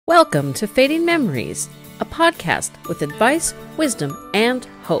Welcome to Fading Memories, a podcast with advice, wisdom, and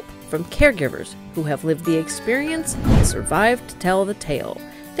hope from caregivers who have lived the experience and survived to tell the tale.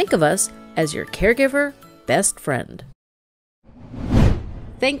 Think of us as your caregiver best friend.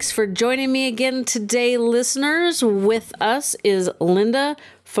 Thanks for joining me again today, listeners. With us is Linda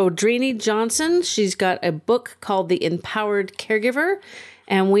Fordrini-Johnson. She's got a book called The Empowered Caregiver,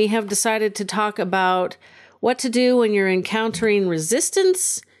 and we have decided to talk about what to do when you're encountering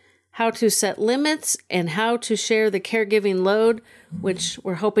resistance, how to set limits, and how to share the caregiving load, which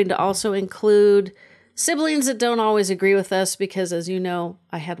we're hoping to also include siblings that don't always agree with us because, as you know,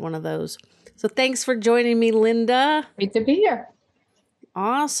 I had one of those. So thanks for joining me, Linda. Great to be here.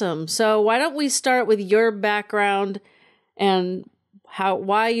 Awesome. So why don't we start with your background and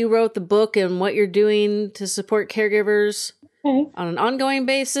why you wrote the book and what you're doing to support caregivers on an ongoing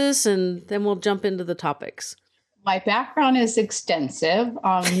basis, and then we'll jump into the topics. My background is extensive.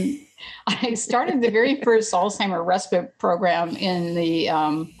 I started the very first Alzheimer respite program in the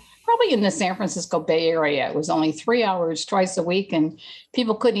probably in the San Francisco Bay Area. It was only 3 hours twice a week, and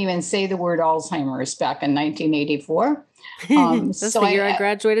people couldn't even say the word Alzheimer's back in 1984. That's the year I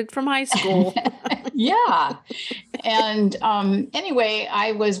graduated from high school. Yeah. And anyway,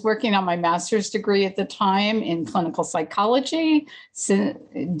 I was working on my master's degree at the time in clinical psychology. So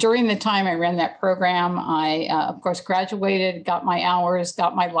during the time I ran that program, I, of course, graduated, got my hours,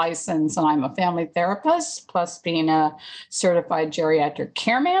 got my license, and I'm a family therapist, plus being a certified geriatric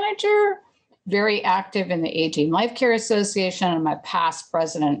care manager, very active in the Aging Life Care Association. I'm a past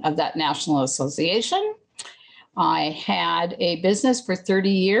president of that national association. I had a business for 30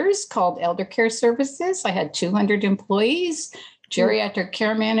 years called Elder Care Services. I had 200 employees, geriatric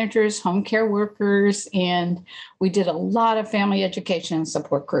care managers, home care workers, and we did a lot of family education and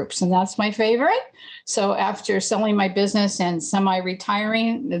support groups, and that's my favorite. So after selling my business and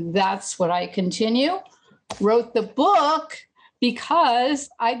semi-retiring, that's what I continue. Wrote the book because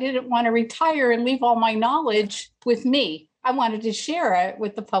I didn't want to retire and leave all my knowledge with me. I wanted to share it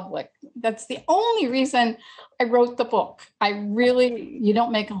with the public. That's the only reason I wrote the book. You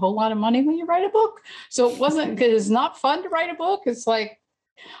don't make a whole lot of money when you write a book. So it wasn't, because it's not fun to write a book. It's like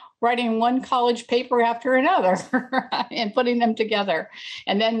writing one college paper after another and putting them together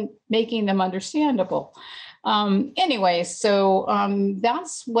and then making them understandable. Anyway, so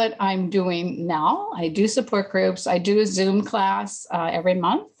that's what I'm doing now. I do support groups. I do a Zoom class every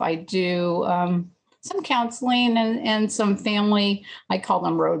month. I do some counseling and some family, I call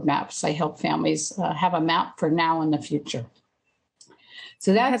them roadmaps. I help families have a map for now and the future.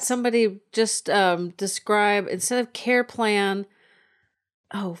 So that had somebody just describe, instead of care plan,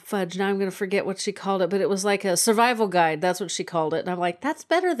 oh, fudge, now I'm going to forget what she called it, but it was like a survival guide. That's what she called it. And I'm like, that's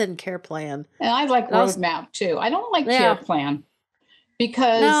better than care plan. And I like roadmap too. I don't like care plan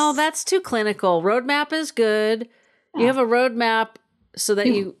because... No, that's too clinical. Roadmap is good. You have a roadmap so that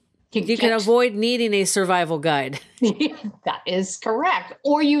you can avoid needing a survival guide. That is correct.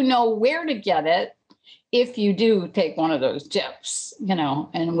 Or you know where to get it if you do take one of those tips,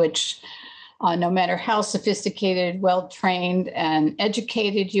 in which no matter how sophisticated, well-trained, and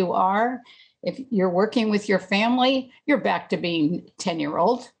educated you are, if you're working with your family, you're back to being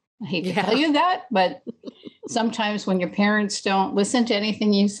 10-year-old. I hate to tell you that, but sometimes when your parents don't listen to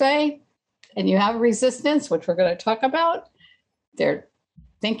anything you say and you have resistance, which we're going to talk about, they're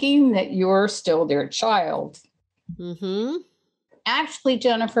thinking that you're still their child. Mm-hmm. Actually,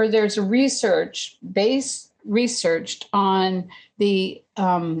 Jennifer, there's researched on the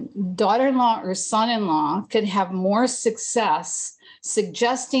daughter-in-law or son-in-law could have more success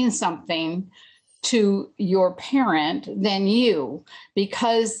suggesting something to your parent than you,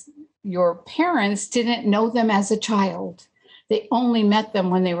 because your parents didn't know them as a child. They only met them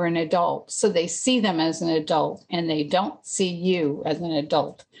when they were an adult. So they see them as an adult and they don't see you as an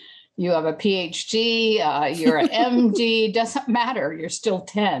adult. You have a PhD, you're an MD, doesn't matter. You're still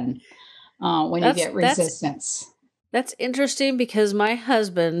 10 when you get resistance. That's interesting because my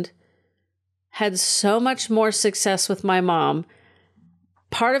husband had so much more success with my mom.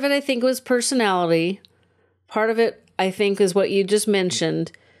 Part of it, I think, was personality. Part of it, I think, is what you just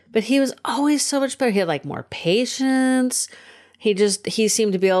mentioned. But he was always so much better. He had more patience. He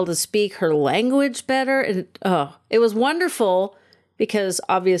seemed to be able to speak her language better. And it was wonderful because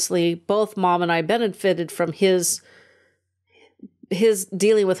obviously both Mom and I benefited from his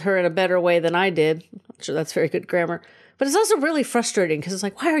dealing with her in a better way than I did. I'm not sure that's very good grammar. But it's also really frustrating because it's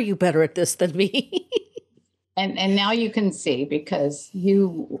like, why are you better at this than me? And now you can see because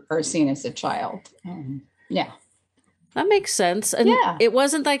you are seen as a child. Yeah. That makes sense. And Yeah. it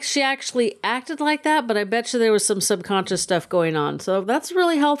wasn't like she actually acted like that, but I bet you there was some subconscious stuff going on. So that's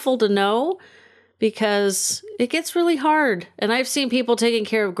really helpful to know because it gets really hard. And I've seen people taking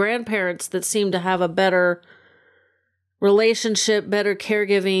care of grandparents that seem to have a better relationship, better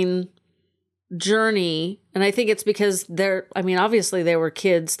caregiving journey. And I think it's because obviously they were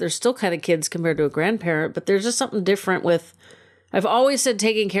kids. They're still kind of kids compared to a grandparent, but there's just something different with, I've always said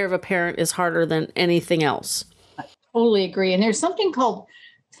taking care of a parent is harder than anything else. I totally agree. And there's something called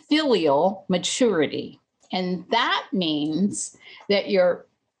filial maturity. And that means that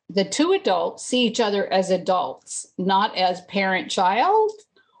the two adults see each other as adults, not as parent-child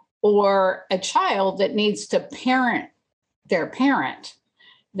or a child that needs to parent their parent.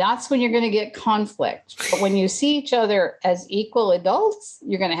 That's when you're going to get conflict. But when you see each other as equal adults,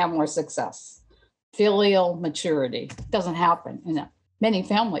 you're going to have more success. Filial maturity doesn't happen in many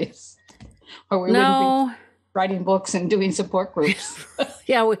families, or we wouldn't be writing books and doing support groups.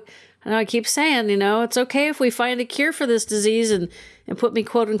 Yeah, I keep saying, it's okay if we find a cure for this disease and put me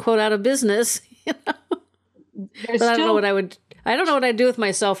quote unquote out of business. But I don't know what I'd do with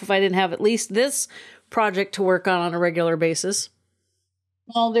myself if I didn't have at least this project to work on a regular basis.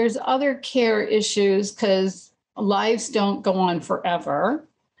 Well, there's other care issues because lives don't go on forever.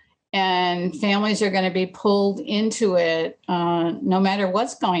 And families are going to be pulled into it no matter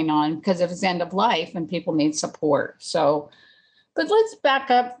what's going on because of its end of life and people need support. So, but let's back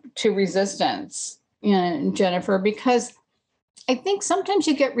up to resistance, Jennifer, because I think sometimes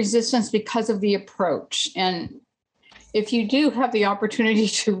you get resistance because of the approach. And if you do have the opportunity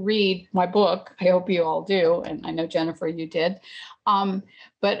to read my book, I hope you all do. And I know, Jennifer, you did.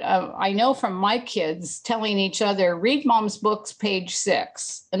 But I know from my kids telling each other, read Mom's books, page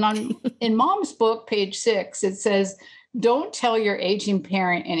 6. And in Mom's book, page 6, it says, don't tell your aging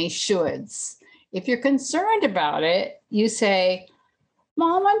parent any shoulds. If you're concerned about it, you say,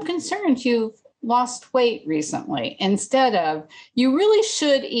 Mom, I'm concerned you've lost weight recently, instead of, you really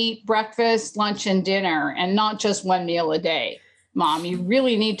should eat breakfast, lunch, and dinner, and not just one meal a day. Mom, you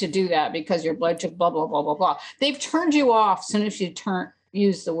really need to do that because your blood sugar, blah, blah, blah, blah, blah. They've turned you off as soon as you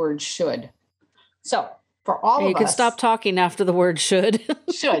use the word should. So for all of us. You can stop talking after the word should.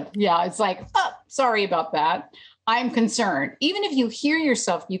 Should. Yeah. It's like, oh, sorry about that. I'm concerned. Even if you hear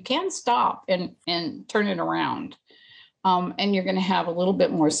yourself, you can stop and turn it around. And you're going to have a little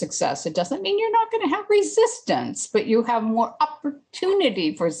bit more success. It doesn't mean you're not going to have resistance, but you have more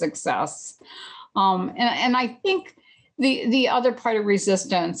opportunity for success. And I think the other part of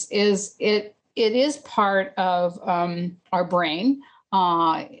resistance is it is part of our brain,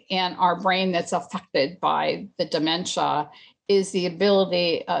 and our brain that's affected by the dementia is the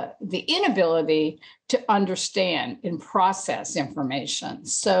inability to understand and process information.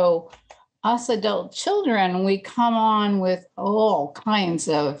 So us adult children, we come on with all kinds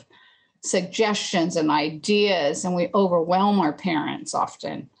of suggestions and ideas, and we overwhelm our parents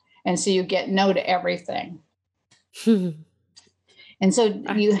often. And so you get no to everything. And so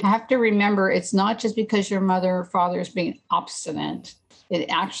you have to remember, it's not just because your mother or father is being obstinate. It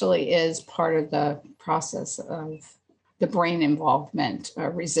actually is part of the process of the brain involvement,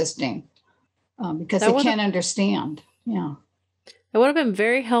 resisting, because they can't understand. Yeah. It would have been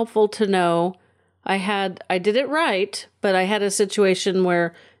very helpful to know I did it right, but I had a situation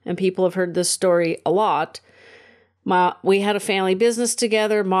where, and people have heard this story a lot, we had a family business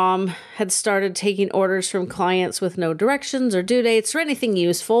together. Mom had started taking orders from clients with no directions or due dates or anything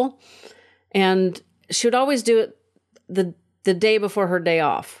useful. And she would always do it the day before her day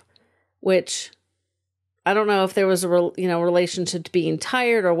off, which I don't know if there was a relationship to being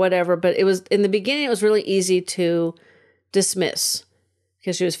tired or whatever, but it was in the beginning, it was really easy to dismiss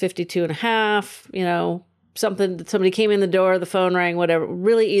because she was 52 and a half, somebody came in the door, the phone rang, whatever,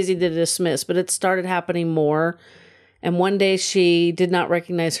 really easy to dismiss, but it started happening more. And one day she did not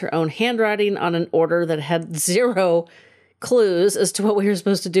recognize her own handwriting on an order that had 0 clues as to what we were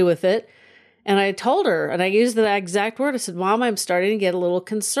supposed to do with it. And I told her, and I used the exact word. I said, Mom, I'm starting to get a little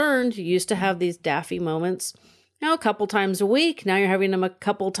concerned. You used to have these daffy moments, a couple times a week. Now you're having them a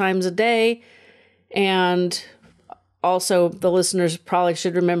couple times a day. And also, the listeners probably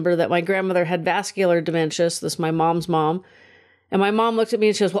should remember that my grandmother had vascular dementia. So this is my mom's mom. And my mom looked at me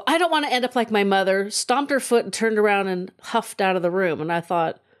and she goes, well, I don't want to end up like my mother, stomped her foot and turned around and huffed out of the room. And I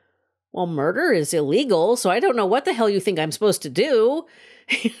thought, well, murder is illegal, so I don't know what the hell you think I'm supposed to do.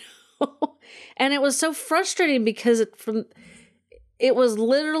 And it was so frustrating because it was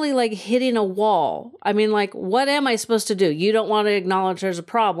literally like hitting a wall. I mean, like, what am I supposed to do? You don't want to acknowledge there's a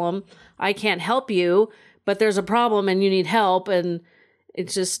problem. I can't help you, but there's a problem and you need help. And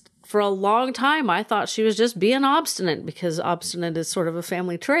it's just, for a long time, I thought she was just being obstinate, because obstinate is sort of a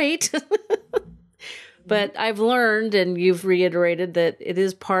family trait. But I've learned, and you've reiterated, that it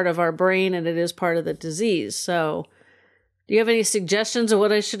is part of our brain and it is part of the disease. So do you have any suggestions of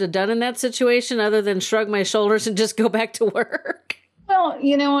what I should have done in that situation other than shrug my shoulders and just go back to work? Well,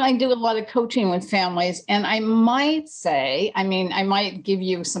 I do a lot of coaching with families, and I might say, I might give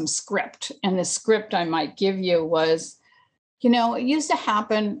you some script. And the script I might give you was, it used to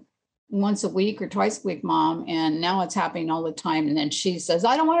happen once a week or twice a week, Mom, and now it's happening all the time. And then she says,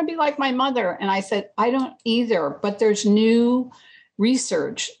 I don't want to be like my mother. And I said, I don't either, but there's new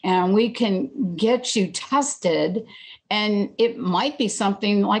research and we can get you tested. And it might be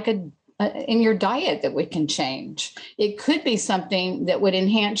something like in your diet that we can change. It could be something that would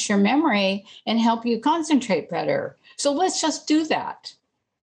enhance your memory and help you concentrate better. So let's just do that.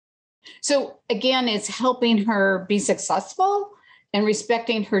 So again, it's helping her be successful and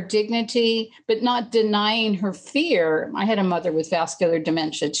respecting her dignity, but not denying her fear. I had a mother with vascular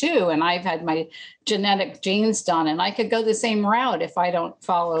dementia too, and I've had my genetic genes done, and I could go the same route if I don't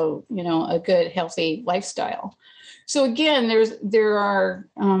follow, a good, healthy lifestyle. So again, there are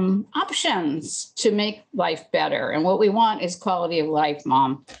options to make life better, and what we want is quality of life,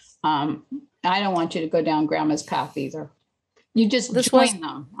 Mom. I don't want you to go down Grandma's path either. You just join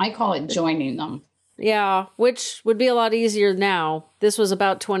them. I call it joining them. Yeah, which would be a lot easier now. This was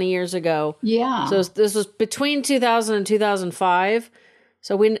about 20 years ago. Yeah. So this was between 2000 and 2005.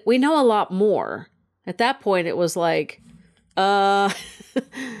 So we know a lot more. At that point, it was like,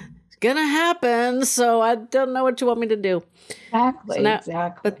 it's gonna happen. So I don't know what you want me to do. Exactly. So now,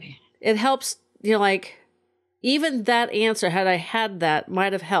 exactly. But it helps, like, even that answer, had I had that,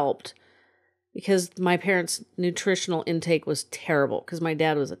 might have helped, because my parents' nutritional intake was terrible, because my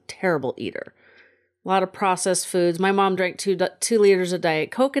dad was a terrible eater. A lot of processed foods. My mom drank 2 liters of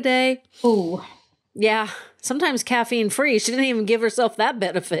Diet Coke a day. Ooh. Yeah. Sometimes caffeine free. She didn't even give herself that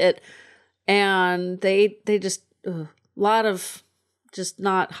benefit. And they just, a lot of just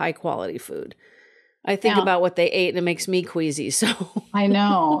not high quality food. I think about what they ate and it makes me queasy. So I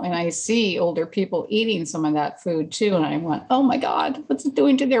know. And I see older people eating some of that food too. And I went, oh my God, what's it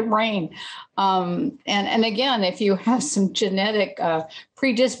doing to their brain? And again, if you have some genetic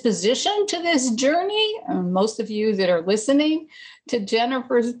predisposition to this journey, most of you that are listening to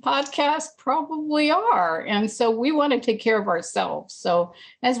Jennifer's podcast probably are. And so we want to take care of ourselves. So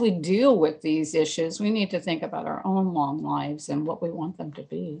as we deal with these issues, we need to think about our own long lives and what we want them to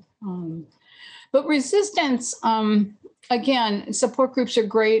be. But resistance, again, support groups are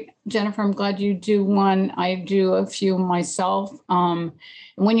great. Jennifer, I'm glad you do one. I do a few myself.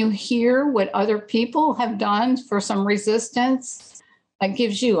 When you hear what other people have done for some resistance, that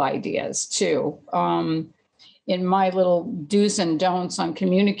gives you ideas too. In my little do's and don'ts on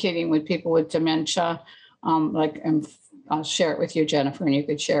communicating with people with dementia, I'll share it with you, Jennifer, and you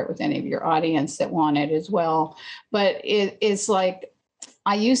could share it with any of your audience that want it as well. But it's like,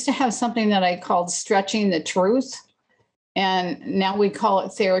 I used to have something that I called stretching the truth, and now we call it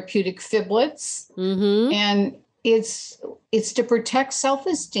therapeutic fiblets. Mm-hmm. And it's to protect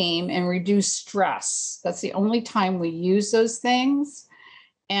self-esteem and reduce stress. That's the only time we use those things.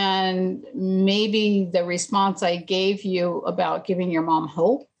 And maybe the response I gave you about giving your mom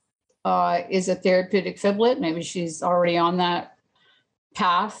hope is a therapeutic fiblet. Maybe she's already on that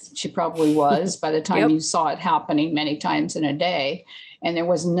path. She probably was by the time you saw it happening many times in a day. And there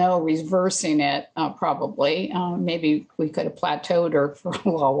was no reversing it, probably. Maybe we could have plateaued her for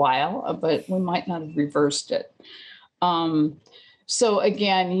a while, but we might not have reversed it. So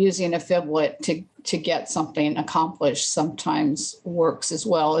again, using a fiblet to get something accomplished sometimes works as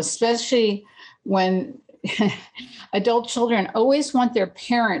well, especially when adult children always want their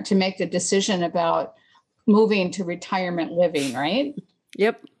parent to make the decision about moving to retirement living, right?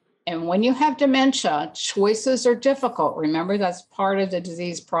 Yep. And when you have dementia, choices are difficult. Remember, that's part of the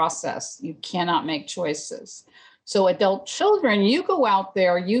disease process. You cannot make choices. So adult children, you go out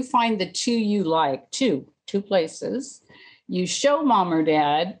there, you find the two you like, two places. You show mom or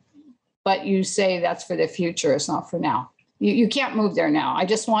dad, but you say that's for the future. It's not for now. You can't move there now. I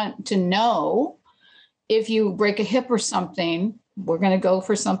just want to know if you break a hip or something, we're going to go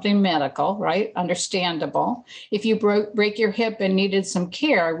for something medical, right? Understandable. If you break your hip and needed some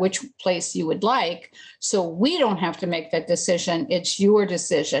care, which place you would like, so we don't have to make that decision. It's your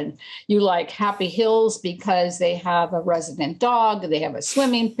decision. You like Happy Hills because they have a resident dog, they have a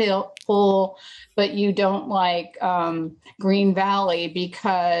swimming pool, but you don't like Green Valley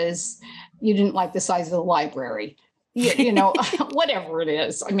because you didn't like the size of the library, you know, whatever it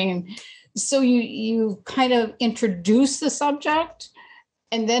is. I mean, so you kind of introduce the subject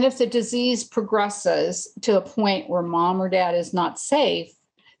And then if the disease progresses to a point where mom or dad is not safe,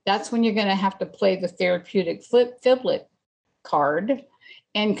 that's when you're going to have to play the therapeutic fiblet card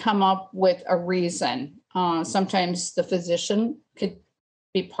and come up with a reason. Sometimes the physician could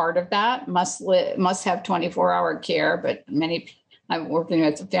be part of that, must have 24-hour care, but I'm working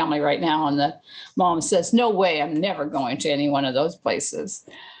with a family right now, and the mom says, no way, I'm never going to any one of those places.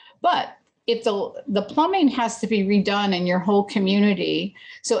 But if the plumbing has to be redone in your whole community,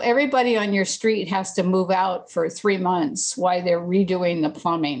 so everybody on your street has to move out for 3 months while they're redoing the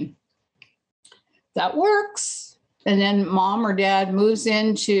plumbing, that works. And then mom or dad moves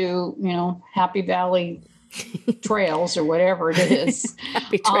into, Happy Valley Trails or whatever it is.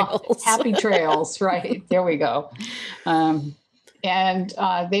 Happy Trails. Happy Trails, right. There we go. And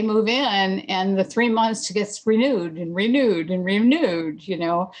they move in, and the 3 months gets renewed and renewed and renewed.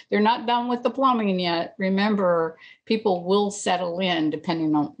 They're not done with the plumbing yet. Remember, people will settle in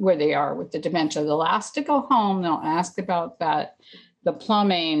depending on where they are with the dementia. They'll ask to go home. They'll ask about the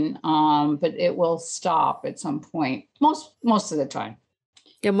plumbing, but it will stop at some point, most of the time.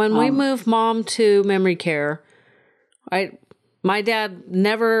 Yeah, when we moved mom to memory care, my dad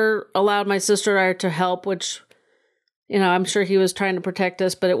never allowed my sister and I to help, which, I'm sure he was trying to protect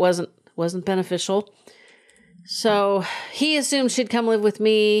us, but it wasn't beneficial. So he assumed she'd come live with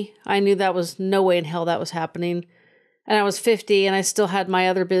me. I knew that was no way in hell that was happening. And I was 50 and I still had my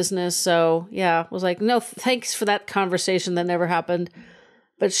other business. So yeah, was like, no, thanks for that conversation. That never happened.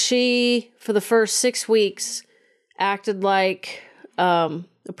 But she, for the first 6 weeks, acted like a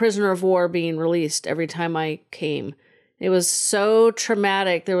prisoner of war being released every time I came. It was so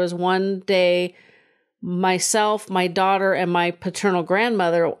traumatic. There was one day myself, my daughter, and my paternal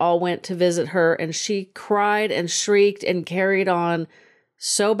grandmother all went to visit her, and she cried and shrieked and carried on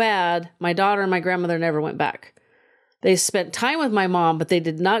so bad. My daughter and my grandmother never went back. They spent time with my mom, but they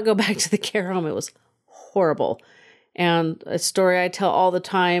did not go back to the care home. It was horrible. And a story I tell all the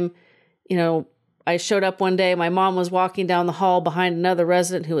time, I showed up one day, my mom was walking down the hall behind another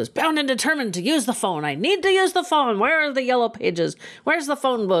resident who was bound and determined to use the phone. I need to use the phone. Where are the yellow pages? Where's the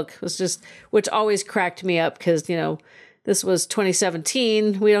phone book? It was just, which always cracked me up because, this was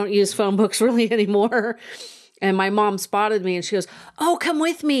 2017. We don't use phone books really anymore. And my mom spotted me and she goes, oh, come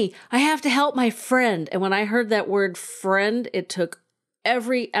with me. I have to help my friend. And when I heard that word friend, it took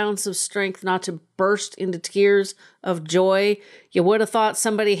every ounce of strength not to burst into tears of joy. You would have thought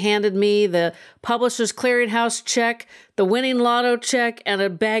somebody handed me the Publishers Clearinghouse check, the winning lotto check, and a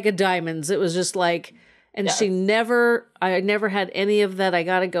bag of diamonds. It was just like, and yes. I never had any of that. I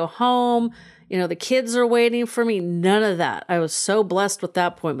got to go home. The kids are waiting for me. None of that. I was so blessed with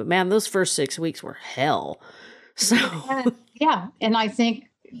that point. But man, those first 6 weeks were hell. So yeah. And I think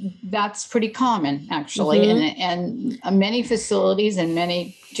that's pretty common, actually. Mm-hmm. And many facilities and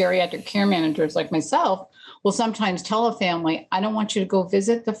many geriatric care managers like myself will sometimes tell a family, I don't want you to go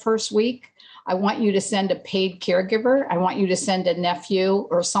visit the first week. I want you to send a paid caregiver. I want you to send a nephew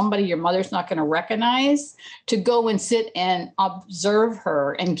or somebody your mother's not going to recognize to go and sit and observe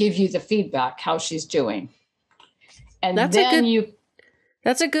her and give you the feedback, how she's doing. And that's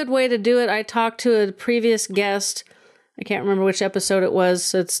a good way to do it. I talked to a previous guest. I can't remember which episode it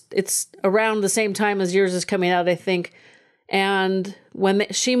was. It's around the same time as yours is coming out, I think. And when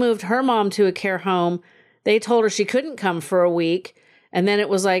she moved her mom to a care home, they told her she couldn't come for a week. And then it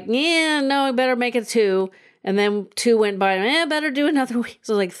was like, yeah, no, I better make it 2. And then 2 went by, better do another week.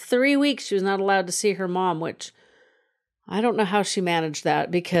 So like 3 weeks she was not allowed to see her mom, which I don't know how she managed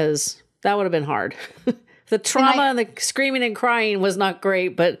that because that would have been hard. The trauma and the screaming and crying was not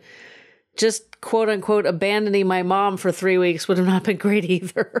great, but just quote unquote abandoning my mom for 3 weeks would have not been great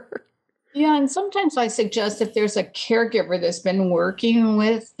either. Yeah. And sometimes I suggest if there's a caregiver that's been working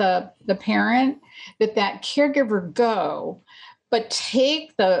with the parent, that caregiver go, but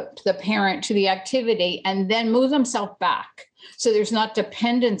take the parent to the activity and then move themselves back. So there's not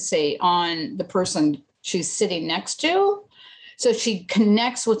dependency on the person she's sitting next to. So she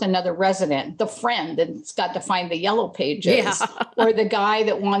connects with another resident, the friend that's got to find the yellow pages, or the guy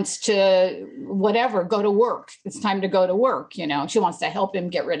that wants to, go to work. It's time to go to work. She wants to help him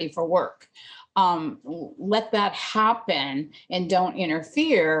get ready for work. Let that happen and don't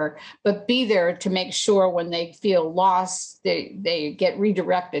interfere, but be there to make sure when they feel lost, they get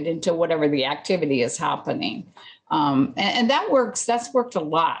redirected into whatever the activity is happening. And that works. That's worked a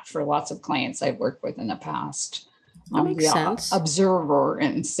lot for lots of clients I've worked with in the past. That makes sense. Observer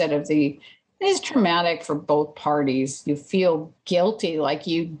instead of it is traumatic for both parties. You feel guilty like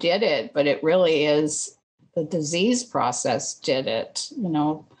you did it, but it really is the disease process did it.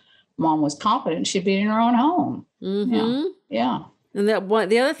 Mom was confident she'd be in her own home. Mm-hmm. Yeah. And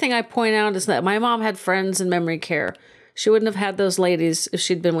the other thing I point out is that my mom had friends in memory care. She wouldn't have had those ladies if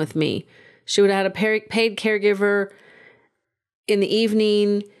she'd been with me. She would have had a paid caregiver in the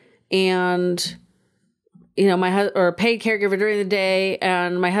evening, and or a paid caregiver during the day,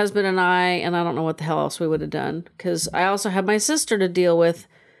 and my husband and I don't know what the hell else we would have done, because I also had my sister to deal with.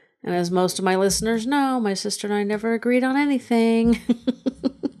 And as most of my listeners know, my sister and I never agreed on anything.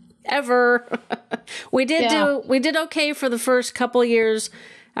 Ever. We did okay for the first couple years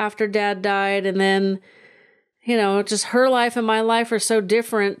after Dad died, and then, just her life and my life are so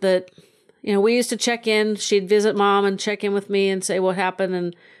different that, we used to check in. She'd visit Mom and check in with me and say what happened,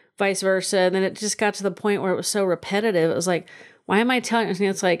 and vice versa. And then it just got to the point where it was so repetitive. It was like, why am I telling you?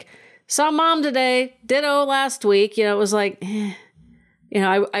 It's like, saw Mom today, ditto last week. It was like,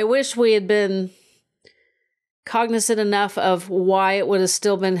 I wish we had been cognizant enough of why it would have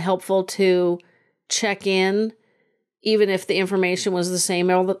still been helpful to check in, even if the information was the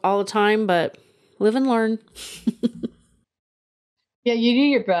same all the time, but live and learn. Yeah, you do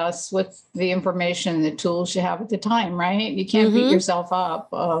your best with the information, the tools you have at the time, right? You can't beat yourself up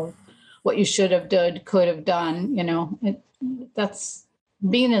of what you should have done, could have done, that's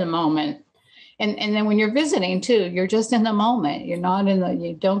being in the moment. And then when you're visiting too, you're just in the moment. You're not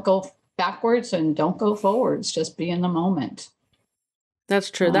you don't go backwards and don't go forwards, just be in the moment. That's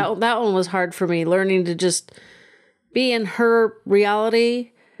true. That one was hard for me, learning to just be in her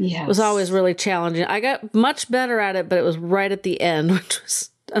reality. Yes. Was always really challenging. I got much better at it, but it was right at the end, which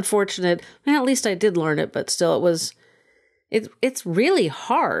was unfortunate. At least I did learn it, but still it's really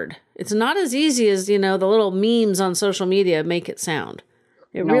hard. It's not as easy as, the little memes on social media make it sound.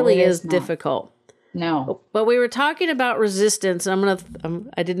 It really is difficult. No. But we were talking about resistance, and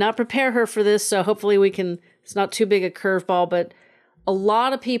I did not prepare her for this, so hopefully it's not too big a curveball, but a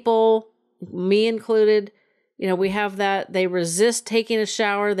lot of people, me included, we have that they resist taking a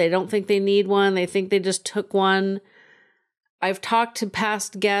shower. They don't think they need one. They think they just took one. I've talked to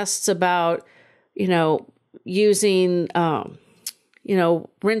past guests about, using,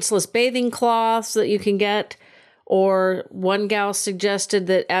 rinseless bathing cloths that you can get. Or one gal suggested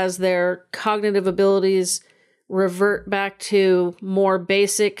that as their cognitive abilities revert back to more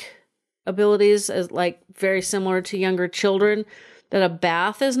basic abilities, as like very similar to younger children, that a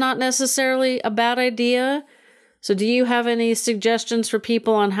bath is not necessarily a bad idea. So do you have any suggestions for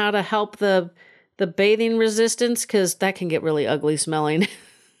people on how to help the bathing resistance? Because that can get really ugly smelling.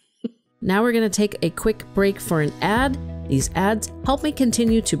 Now we're going to take a quick break for an ad. These ads help me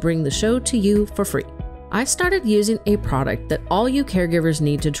continue to bring the show to you for free. I started using a product that all you caregivers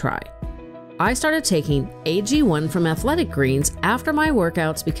need to try. I started taking AG1 from Athletic Greens after my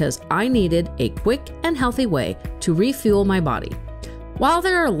workouts because I needed a quick and healthy way to refuel my body. While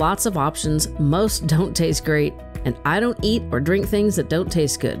there are lots of options, most don't taste great, and I don't eat or drink things that don't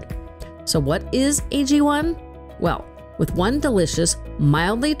taste good. So what is AG1? Well, with one delicious,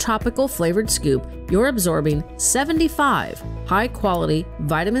 mildly tropical flavored scoop, you're absorbing 75 high-quality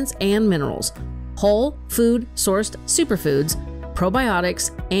vitamins and minerals, whole food sourced superfoods,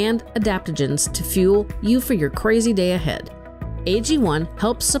 probiotics, and adaptogens to fuel you for your crazy day ahead. AG1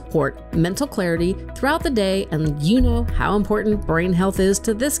 helps support mental clarity throughout the day, and you know how important brain health is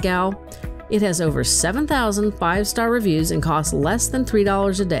to this gal. It has over 7,000 5-star reviews and costs less than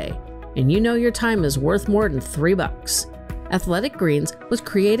 $3 a day. And you know your time is worth more than $3. Athletic Greens was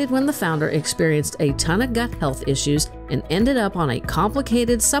created when the founder experienced a ton of gut health issues and ended up on a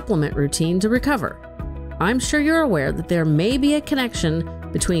complicated supplement routine to recover. I'm sure you're aware that there may be a connection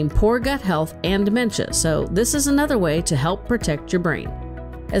between poor gut health and dementia, so this is another way to help protect your brain.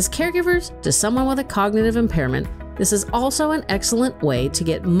 As caregivers to someone with a cognitive impairment, this is also an excellent way to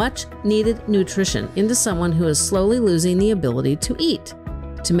get much needed nutrition into someone who is slowly losing the ability to eat.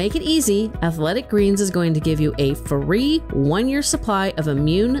 To make it easy, Athletic Greens is going to give you a free 1-year supply of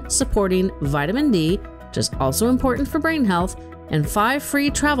immune-supporting vitamin D, which is also important for brain health, and 5 free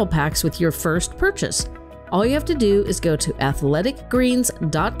travel packs with your first purchase. All you have to do is go to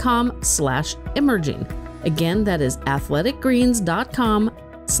athleticgreens.com/emerging. Again, that is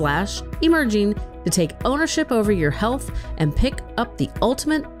athleticgreens.com/emerging to take ownership over your health and pick up the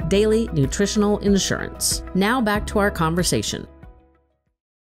ultimate daily nutritional insurance. Now back to our conversation.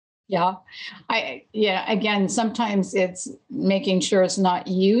 Yeah. Again, sometimes it's making sure it's not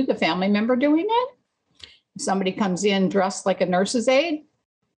you, the family member, doing it. If somebody comes in dressed like a nurse's aide,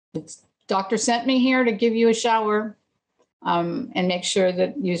 it's doctor sent me here to give you a shower, and make sure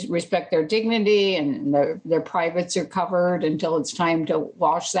that you respect their dignity and their privates are covered until it's time to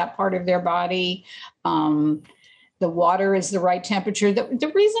wash that part of their body. the water is the right temperature.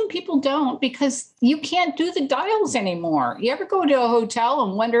 The reason people don't, because you can't do the dials anymore. You ever go to a hotel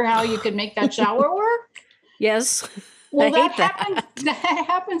and wonder how you could make that shower work? Yes. Well, I hate that. that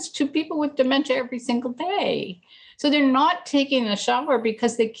happens to people with dementia every single day. So they're not taking a shower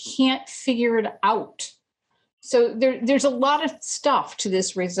because they can't figure it out. So there's a lot of stuff to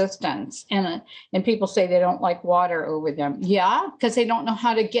this resistance, and people say they don't like water over them. Yeah, because they don't know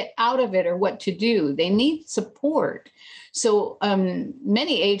how to get out of it or what to do. They need support. So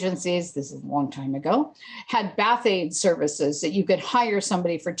many agencies, this is a long time ago, had bath aid services that you could hire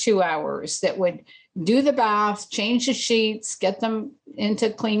somebody for 2 hours that would do the bath, change the sheets, get them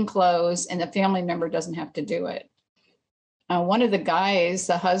into clean clothes, and the family member doesn't have to do it. One of the guys,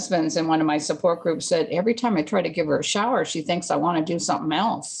 the husbands in one of my support groups said, every time I try to give her a shower, she thinks I want to do something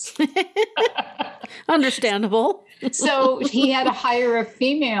else. Understandable. So he had to hire a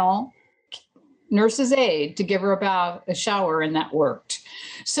female nurse's aide to give her a shower, and that worked.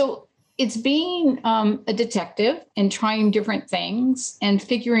 So it's being a detective and trying different things and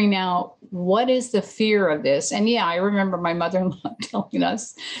figuring out what is the fear of this. And yeah, I remember my mother-in-law telling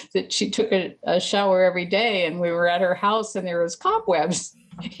us that she took a shower every day, and we were at her house and there was cobwebs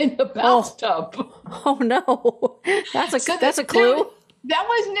in the bathtub. Oh no, that's a clue. That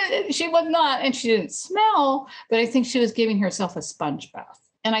wasn't, she was not, and she didn't smell, but I think she was giving herself a sponge bath.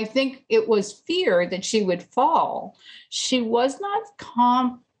 And I think it was fear that she would fall. She was not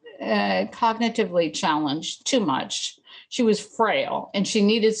cognitively challenged too much. She was frail and she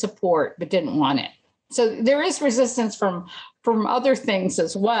needed support, but didn't want it. So there is resistance from other things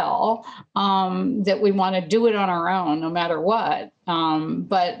as well, that we want to do it on our own, no matter what.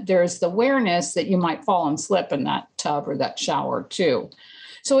 But there's the awareness that you might fall and slip in that tub or that shower too.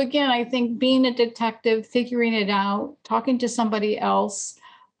 So again, I think being a detective, figuring it out, talking to somebody else,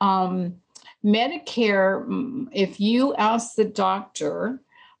 Medicare, if you ask the doctor,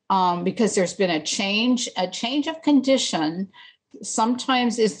 because there's been a change of condition,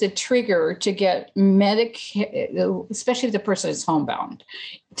 sometimes is the trigger to get Medicare, especially if the person is homebound,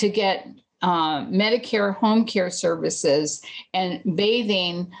 to get Medicare home care services and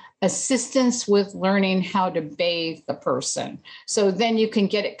bathing assistance with learning how to bathe the person. So then you can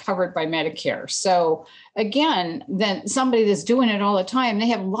get it covered by Medicare. So again, then somebody that's doing it all the time, they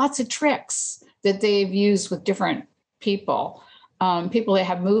have lots of tricks that they've used with different people. People that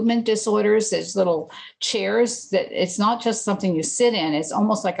have movement disorders, there's little chairs that it's not just something you sit in. It's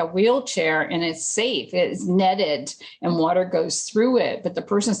almost like a wheelchair, and it's safe. It's netted and water goes through it, but the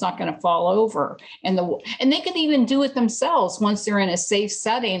person's not going to fall over. And they can even do it themselves once they're in a safe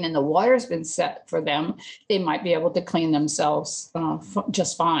setting and the water's been set for them. They might be able to clean themselves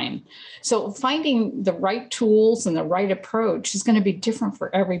just fine. So finding the right tools and the right approach is going to be different for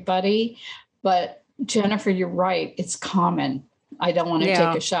everybody. But Jennifer, you're right. It's common. I don't want to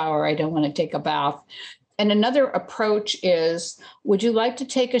take a shower. I don't want to take a bath. And another approach is, would you like to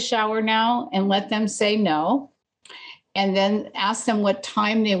take a shower now? And let them say no. And then ask them what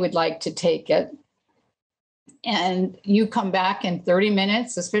time they would like to take it. And you come back in 30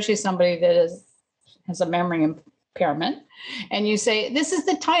 minutes, especially somebody that has a memory impairment. And you say, this is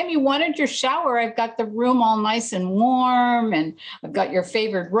the time you wanted your shower. I've got the room all nice and warm, and I've got your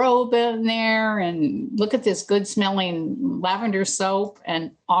favorite robe in there, and look at this good smelling lavender soap, and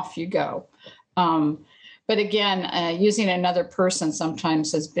off you go. But again, using another person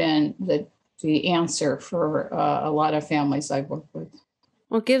sometimes has been the answer for a lot of families I've worked with.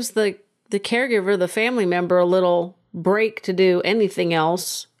 Well, it gives the caregiver, the family member, a little break to do anything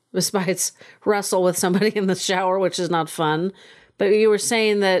else besides wrestle with somebody in the shower, which is not fun. But you were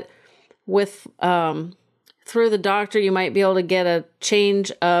saying that with through the doctor, you might be able to get a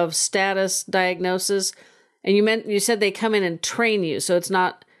change of status diagnosis. And you said they come in and train you. So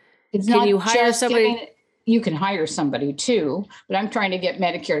can you hire somebody? You can hire somebody too, but I'm trying to get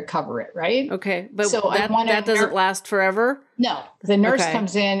Medicare to cover it, right? Okay, but so that doesn't last forever? No, the nurse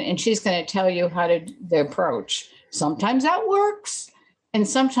comes in and she's going to tell you how to the approach. Sometimes that works. And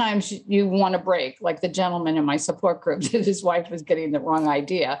sometimes you want a break, like the gentleman in my support group, that his wife was getting the wrong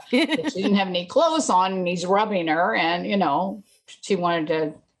idea. She didn't have any clothes on and he's rubbing her, and, she wanted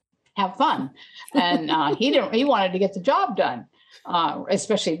to have fun. And he wanted to get the job done,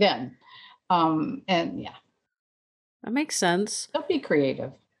 especially then. And yeah. That makes sense. So be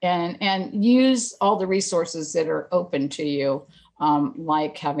creative and use all the resources that are open to you,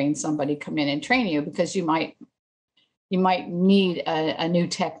 like having somebody come in and train you, because you might need a new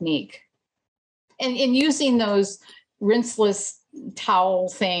technique. And in using those rinseless towel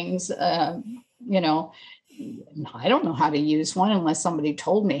things, I don't know how to use one unless somebody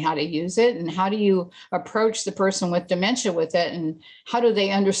told me how to use it. And how do you approach the person with dementia with it? And how do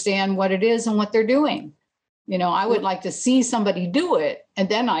they understand what it is and what they're doing? I would like to see somebody do it, and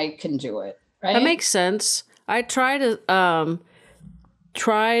then I can do it. Right? That makes sense. I tried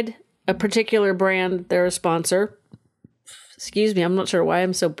a particular brand. They're a sponsor. Excuse me. I'm not sure why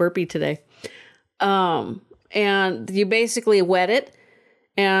I'm so burpy today. And you basically wet it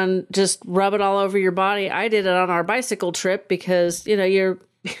and just rub it all over your body. I did it on our bicycle trip because, you're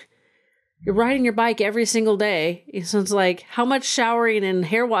riding your bike every single day. So it's like, how much showering and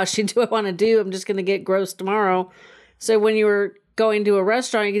hair washing do I want to do? I'm just going to get gross tomorrow. So when you were going to a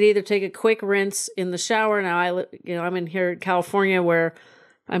restaurant, you could either take a quick rinse in the shower. Now I'm in here in California, where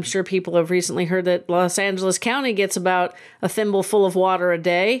I'm sure people have recently heard that Los Angeles County gets about a thimble full of water a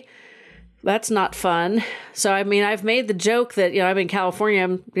day. That's not fun. So, I've made the joke that, I'm in California,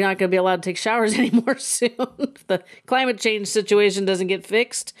 you're not going to be allowed to take showers anymore soon if the climate change situation doesn't get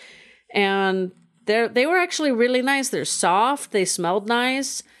fixed. And they were actually really nice. They're soft. They smelled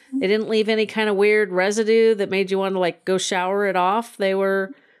nice. They didn't leave any kind of weird residue that made you want to go shower it off. They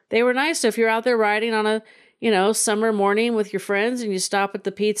were nice. So if you're out there riding on a, summer morning with your friends and you stop at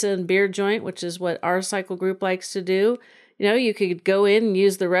the pizza and beer joint, which is what our cycle group likes to do, you could go in and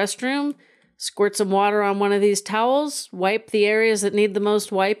use the restroom, squirt some water on one of these towels, wipe the areas that need the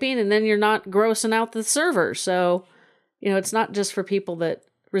most wiping, and then you're not grossing out the server. So, it's not just for people that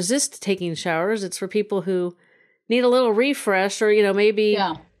resist taking showers. It's for people who need a little refresh, or, maybe,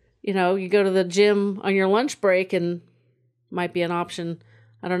 you go to the gym on your lunch break and might be an option.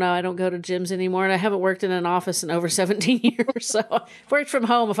 I don't know. I don't go to gyms anymore, and I haven't worked in an office in over 17 years. So I've worked from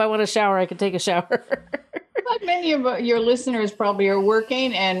home. If I want to shower, I can take a shower. But many of your listeners probably are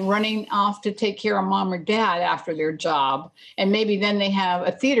working and running off to take care of mom or dad after their job. And maybe then they have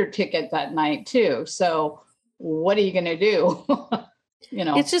a theater ticket that night too. So what are you going to do?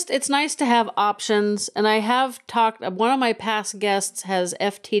 It's nice to have options. And I have talked, one of my past guests has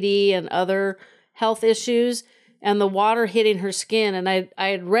FTD and other health issues, and the water hitting her skin. And I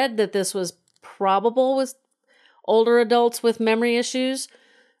had read that this was probable with older adults with memory issues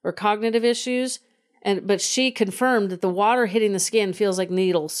or cognitive issues. But she confirmed that the water hitting the skin feels like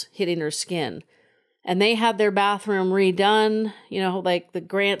needles hitting her skin. And they had their bathroom redone, like the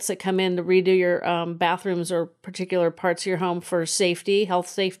grants that come in to redo your bathrooms or particular parts of your home for safety, health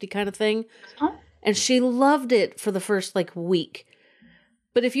safety kind of thing. Huh? And she loved it for the first week.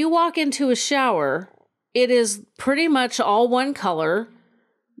 But if you walk into a shower, it is pretty much all one color.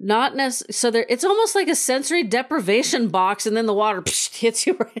 Not necessarily. So it's almost like a sensory deprivation box, and then the water hits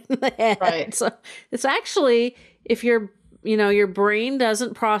you right in the head. Right. So it's actually, if your brain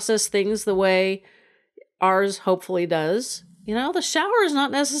doesn't process things the way ours hopefully does, the shower is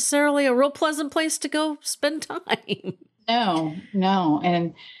not necessarily a real pleasant place to go spend time. No.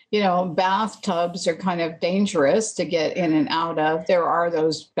 And, bathtubs are kind of dangerous to get in and out of. There are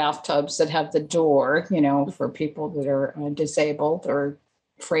those bathtubs that have the door, for people that are disabled or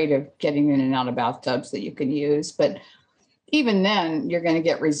afraid of getting in and out of bathtubs that you can use. But even then, you're going to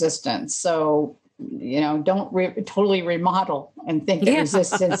get resistance. So, don't totally remodel and think that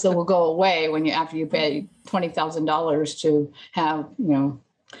resistance will go away after you pay $20,000 to have,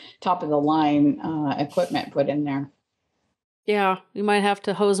 top of the line equipment put in there. Yeah, you might have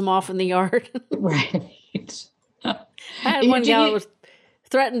to hose them off in the yard. Right. I had one gal that was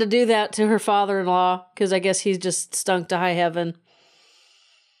threatened to do that to her father-in-law because I guess he's just stunk to high heaven.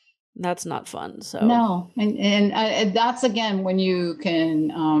 That's not fun. So no, and that's again when you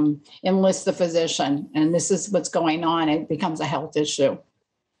can enlist the physician, and this is what's going on. It becomes a health issue.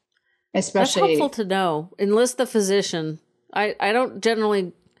 Especially, that's helpful to know. Enlist the physician. I don't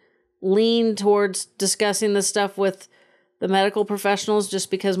generally lean towards discussing this stuff with the medical professionals just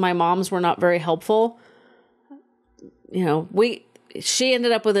because my moms were not very helpful. She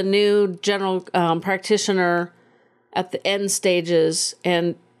ended up with a new general practitioner at the end stages,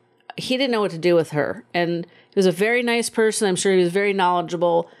 and he didn't know what to do with her. And he was a very nice person. I'm sure he was very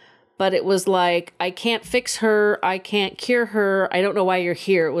knowledgeable, but it was like, I can't fix her. I can't cure her. I don't know why you're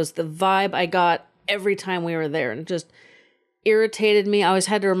here. It was the vibe I got every time we were there, and it just irritated me. I always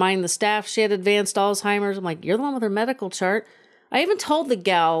had to remind the staff she had advanced Alzheimer's. I'm like, you're the one with her medical chart. I even told the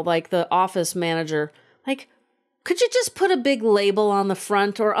gal, the office manager, could you just put a big label on the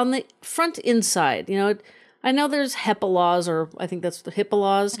front or on the front inside? I know there's HIPAA laws, or I think that's the HIPAA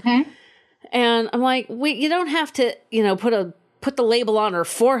laws. Mm-hmm. And I'm like, you don't have to, put the label on her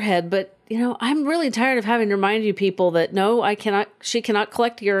forehead, but, I'm really tired of having to remind you people that no, she cannot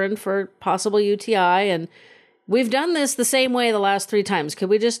collect urine for possible UTI. And we've done this the same way the last 3 times. Could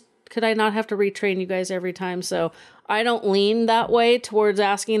we just could I not have to retrain you guys every time? So I don't lean that way towards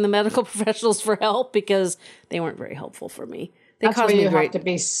asking the medical professionals for help because they weren't very helpful for me. That's where you have to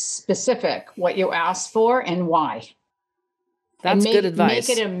be specific what you ask for and why. That's good advice.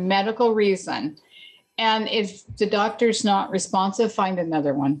 Make it a medical reason. And if the doctor's not responsive, find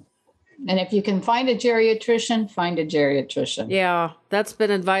another one. And if you can find a geriatrician, find a geriatrician. Yeah, that's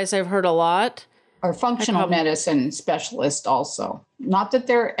been advice I've heard a lot. Or functional medicine specialist also. Not that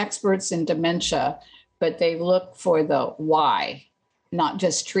they're experts in dementia, but they look for the why, not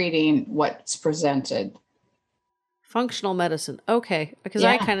just treating what's presented. Functional medicine. Okay. Because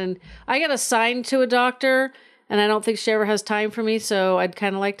I get assigned to a doctor and I don't think she ever has time for me. So I'd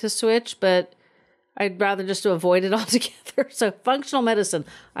kind of like to switch, but I'd rather just to avoid it altogether. So functional medicine,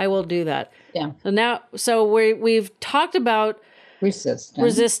 I will do that. Yeah. So we've talked about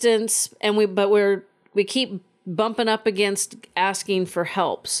resistance and we keep bumping up against asking for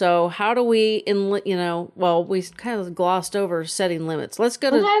help. So how do we, we kind of glossed over setting limits. Let's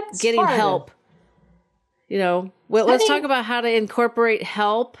go to getting help. Let's talk about how to incorporate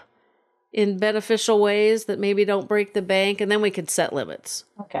help in beneficial ways that maybe don't break the bank, and then we could set limits.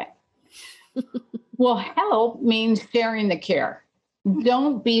 Okay. Well, help means sharing the care.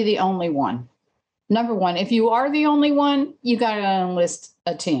 Don't be the only one. Number one, if you are the only one, you got to enlist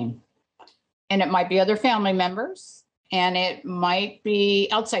a team. And it might be other family members, and it might be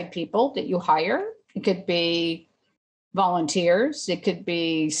outside people that you hire. It could be volunteers. It could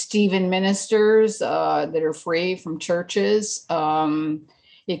be Stephen ministers that are free from churches.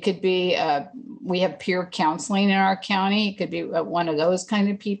 It could be, we have peer counseling in our county. It could be one of those kind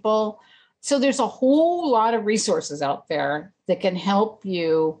of people. So there's a whole lot of resources out there that can help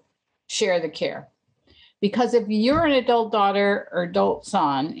you share the care. Because if you're an adult daughter or adult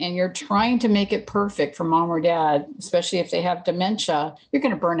son and you're trying to make it perfect for mom or dad, especially if they have dementia, you're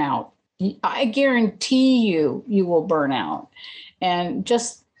going to burn out. I guarantee you will burn out. And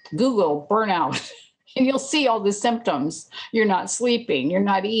just Google burnout and you'll see all the symptoms. You're not sleeping, you're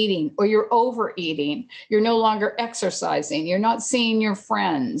not eating, or you're overeating. You're no longer exercising. You're not seeing your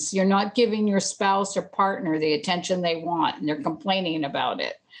friends. You're not giving your spouse or partner the attention they want, and they're complaining about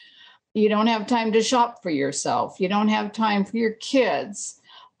it. You don't have time to shop for yourself. You don't have time for your kids.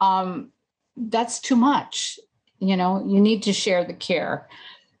 That's too much. You need to share the care.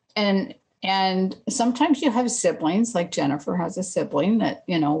 And sometimes you have siblings, like Jennifer has a sibling that,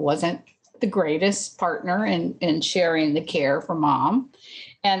 wasn't the greatest partner in sharing the care for mom.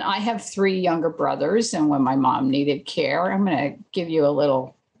 And I have 3 younger brothers. And when my mom needed care, I'm going to give you a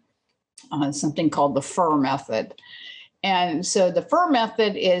little something called the FIR method. And so the FIR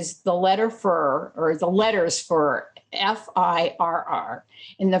method is the letter FIR, or the letters for FIRR.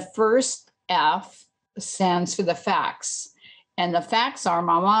 And the first F stands for the facts. And the facts are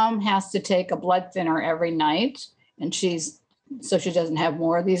my mom has to take a blood thinner every night, and so she doesn't have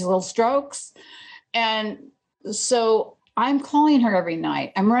more of these little strokes. And so I'm calling her every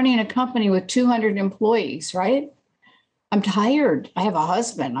night. I'm running a company with 200 employees, right? I'm tired. I have a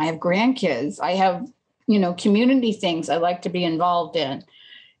husband. I have grandkids. I have community things I like to be involved in.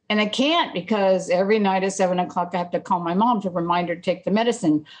 And I can't, because every night at 7:00, I have to call my mom to remind her to take the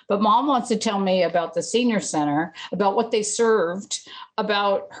medicine. But mom wants to tell me about the senior center, about what they served,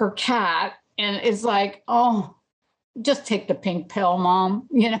 about her cat. And it's like, oh, just take the pink pill, mom,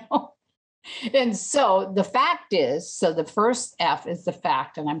 And so the fact is, so the first F is the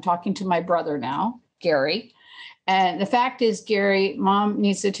fact. And I'm talking to my brother now, Gary. And the fact is, Gary, mom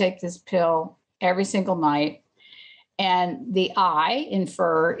needs to take this pill every single night. And the I in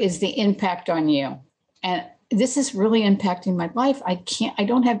FIR is the impact on you. And this is really impacting my life. I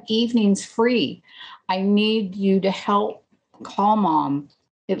don't have evenings free. I need you to help call mom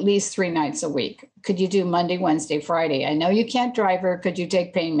at least 3 nights a week. Could you do Monday, Wednesday, Friday? I know you can't drive her. Could you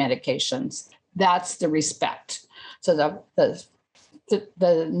take pain medications? That's the respect. So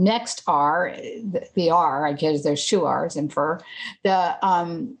the next R, the R, I guess there's 2 R's in FIR,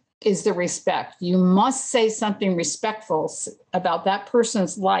 is the respect. You must say something respectful about that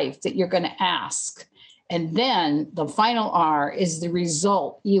person's life that you're going to ask. And then the final R is the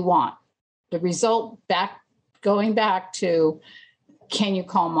result you want. The result going back to, can you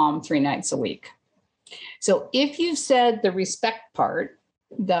call mom 3 nights a week? So if you said the respect part,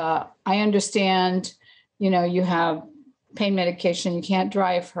 I understand, you have pain medication, you can't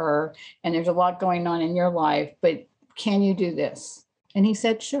drive her, and there's a lot going on in your life, but can you do this? And he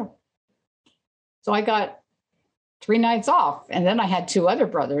said, sure. So I got 3 nights off. And then I had 2 other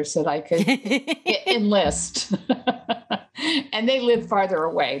brothers that I could enlist. And they lived farther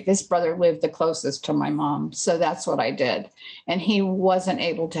away. This brother lived the closest to my mom. So that's what I did. And he wasn't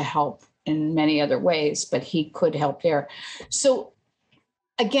able to help in many other ways, but he could help there. So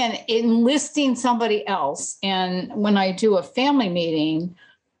again, enlisting somebody else. And when I do a family meeting,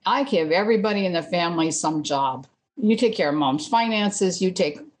 I give everybody in the family some job. You take care of mom's finances, you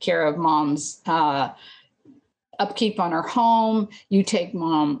take care of mom's upkeep on her home, you take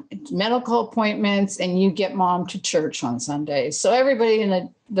mom to medical appointments, and you get mom to church on Sundays. So everybody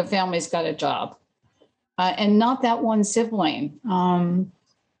in the family's got a job, and not that one sibling.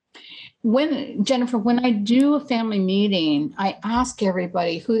 Jennifer, when I do a family meeting, I ask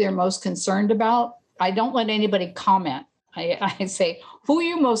everybody who they're most concerned about. I don't let anybody comment. I say, who are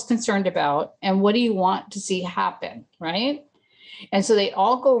you most concerned about, and what do you want to see happen, right? And so they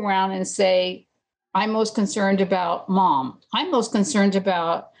all go around and say, I'm most concerned about mom. I'm most concerned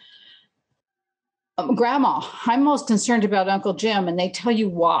about grandma. I'm most concerned about Uncle Jim. And they tell you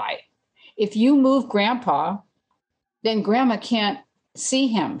why. If you move grandpa, then grandma can't see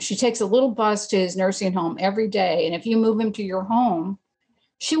him. She takes a little bus to his nursing home every day. And if you move him to your home,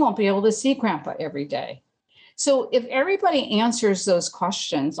 she won't be able to see grandpa every day. So if everybody answers those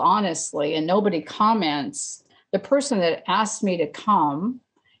questions honestly and nobody comments, the person that asked me to come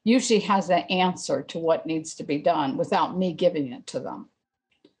usually has an answer to what needs to be done without me giving it to them.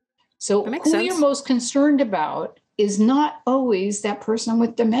 So who you're most concerned about is not always that person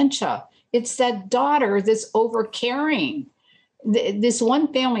with dementia. It's that daughter that's overcaring. This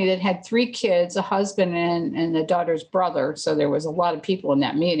one family that had 3 kids, a husband and the daughter's brother, so there was a lot of people in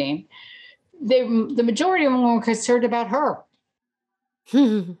that meeting. The majority of them were concerned about her.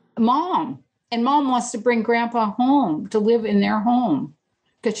 Mom. And mom wants to bring grandpa home to live in their home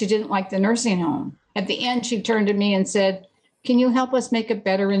because she didn't like the nursing home. At the end, she turned to me and said, can you help us make it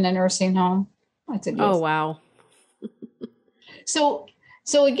better in the nursing home? I said, yes. Oh, wow.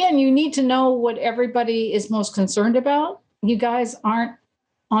 So again, you need to know what everybody is most concerned about. You guys aren't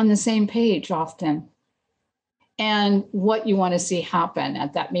on the same page often. And what you want to see happen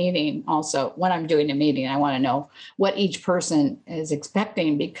at that meeting. Also, when I'm doing a meeting, I want to know what each person is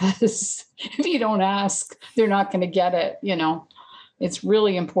expecting, because if you don't ask, they're not going to get it. You know, it's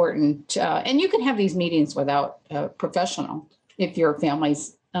really important. And you can have these meetings without a professional if your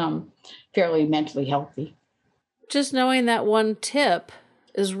family's fairly mentally healthy. Just knowing that one tip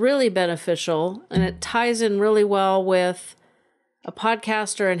is really beneficial, and it ties in really well with a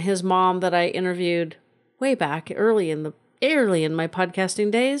podcaster and his mom that I interviewed way back early in my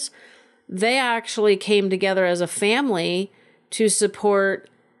podcasting days. They actually came together as a family to support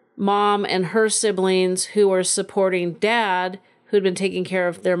mom and her siblings who were supporting dad, who'd been taking care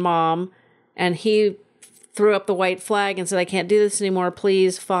of their mom. And he threw up the white flag and said, I can't do this anymore.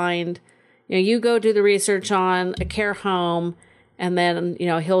 Please find, you go do the research on a care home, and then,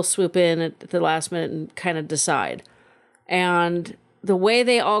 he'll swoop in at the last minute and kind of decide. And the way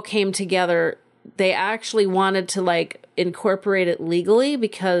they all came together, they actually wanted to incorporate it legally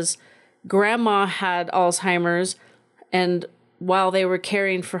because grandma had Alzheimer's, and while they were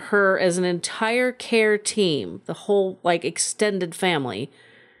caring for her as an entire care team, the whole extended family,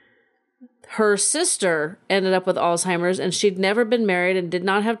 her sister ended up with Alzheimer's, and she'd never been married and did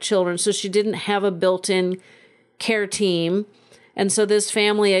not have children, so she didn't have a built-in care team. And so this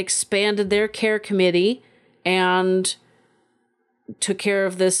family expanded their care committee and took care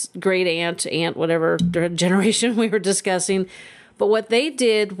of this great aunt, whatever generation we were discussing. But what they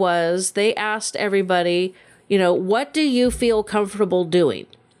did was they asked everybody, what do you feel comfortable doing?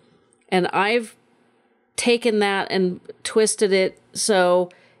 And I've taken that and twisted it. So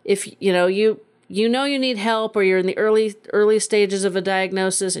if, you need help, or you're in the early stages of a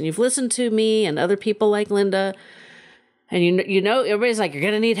diagnosis, and you've listened to me and other people like Linda, and everybody's like, you're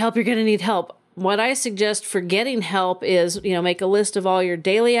going to need help, you're going to need help. What I suggest for getting help is, make a list of all your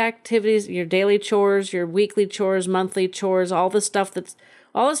daily activities, your daily chores, your weekly chores, monthly chores, all the stuff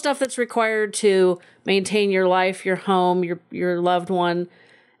that's required to maintain your life, your home, your loved one.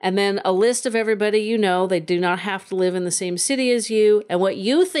 And then a list of everybody they do not have to live in the same city as you, and what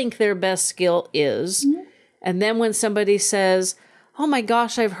you think their best skill is. Mm-hmm. And then when somebody says, oh my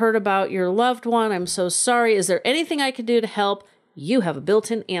gosh, I've heard about your loved one, I'm so sorry, is there anything I could do to help? You have a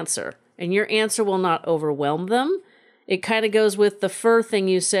built-in answer. And your answer will not overwhelm them. It kind of goes with the fur thing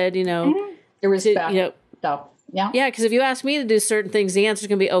you said, Mm-hmm. The respect stuff. Yeah. Yeah, because if you ask me to do certain things, the answer's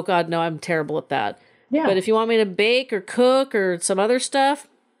going to be, oh God, no, I'm terrible at that. Yeah. But if you want me to bake or cook or some other stuff,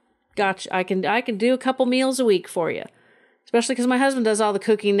 gotcha, I can do a couple meals a week for you. Especially because my husband does all the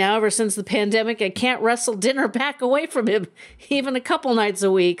cooking now. Ever since the pandemic, I can't wrestle dinner back away from him even a couple nights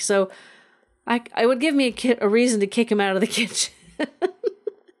a week. So I would give me a reason to kick him out of the kitchen.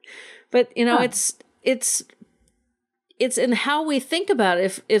 But, you know, it's in how we think about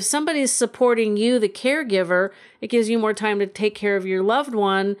it. If somebody's supporting you, the caregiver, it gives you more time to take care of your loved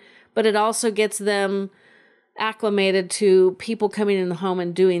one, but it also gets them acclimated to people coming in the home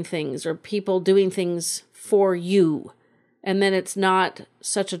and doing things, or people doing things for you. And then it's not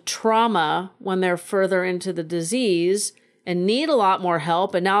such a trauma when they're further into the disease and need a lot more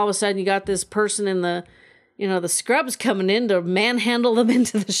help. And now all of a sudden you got this person in the, you know, the scrubs coming in to manhandle them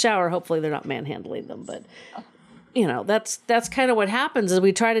into the shower. Hopefully they're not manhandling them, but you know, that's kind of what happens is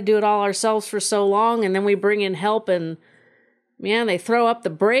we try to do it all ourselves for so long, and then we bring in help, and man, they throw up the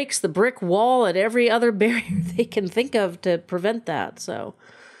brakes, the brick wall, and every other barrier they can think of to prevent that. So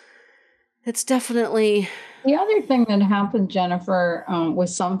it's definitely... The other thing that happens, Jennifer, with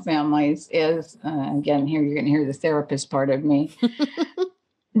some families is, again, here you're going to hear the therapist part of me,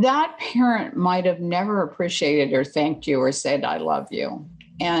 that parent might have never appreciated or thanked you or said, I love you.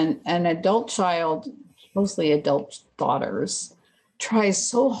 And an adult child, mostly adult daughters, tries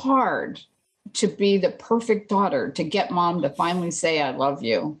so hard to be the perfect daughter, to get mom to finally say, I love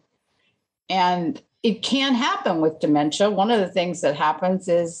you. And it can happen with dementia. One of the things that happens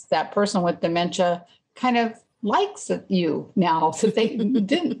is that person with dementia kind of likes you now. So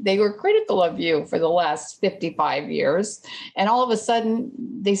they were critical of you for the last 55 years. And all of a sudden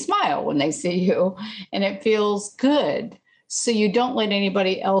they smile when they see you and it feels good. So you don't let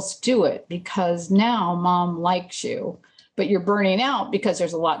anybody else do it because now mom likes you, but you're burning out because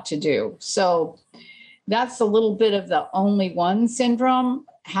there's a lot to do. So that's a little bit of the only one syndrome.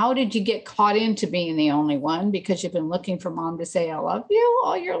 How did you get caught into being the only one? Because you've been looking for mom to say, I love you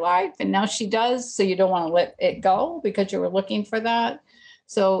all your life. And now she does. So you don't want to let it go because you were looking for that.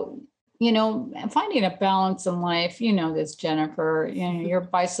 So, you know, finding a balance in life, you know, this, Jennifer, you know, you're a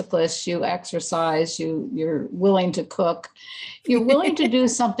bicyclist, you exercise, you're willing to cook, you're willing to do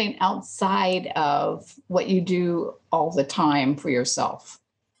something outside of what you do all the time for yourself.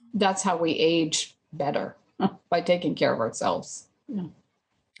 That's how we age better, by taking care of ourselves. Yeah.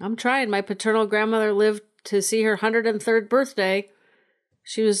 I'm trying. My paternal grandmother lived to see her 103rd birthday.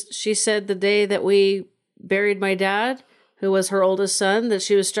 She said the day that we buried my dad, who was her oldest son, that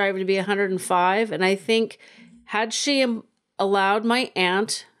she was striving to be 105. And I think had she allowed my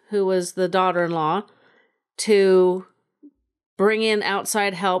aunt, who was the daughter-in-law, to bring in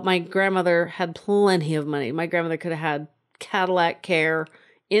outside help, my grandmother had plenty of money. My grandmother could have had Cadillac care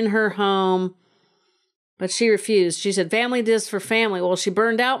in her home. But she refused. She said, family does for family. Well, she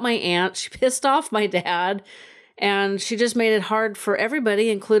burned out my aunt. She pissed off my dad. And she just made it hard for everybody,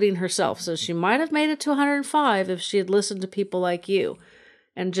 including herself. So she might have made it to 105 if she had listened to people like you.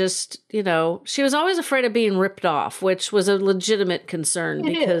 And just, you know, she was always afraid of being ripped off, which was a legitimate concern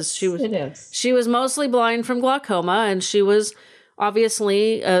because she was mostly blind from glaucoma. And she was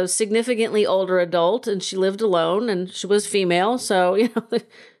obviously a significantly older adult. And she lived alone. And she was female. So, you know,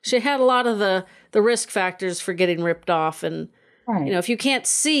 she had a lot of the risk factors for getting ripped off. And, you know, if you can't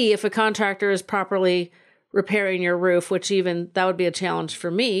see if a contractor is properly repairing your roof, which even that would be a challenge for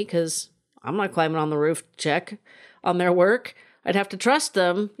me because I'm not climbing on the roof to check on their work. I'd have to trust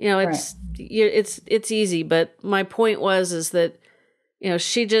them. You know, it's easy. But my point is that, you know,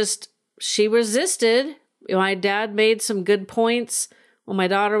 she resisted. My dad made some good points when my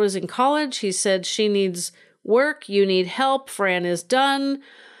daughter was in college. He said, she needs work. You need help. Fran is done.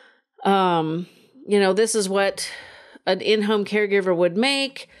 You know, this is what an in-home caregiver would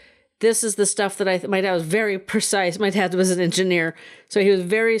make. This is the stuff that my dad was very precise. My dad was an engineer, so he was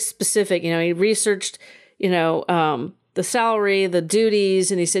very specific. You know, he researched, you know, the salary, the duties,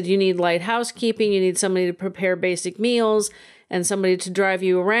 and he said, you need light housekeeping. You need somebody to prepare basic meals and somebody to drive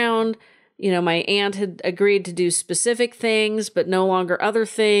you around. You know, my aunt had agreed to do specific things, but no longer other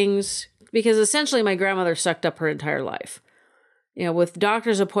things, because essentially my grandmother sucked up her entire life. You know, with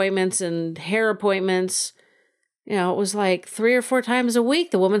doctor's appointments and hair appointments, you know, it was like 3 or 4 times a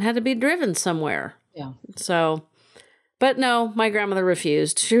week the woman had to be driven somewhere. Yeah. So, but no, my grandmother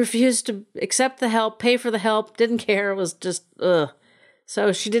refused. She refused to accept the help, pay for the help, didn't care. It was just, ugh.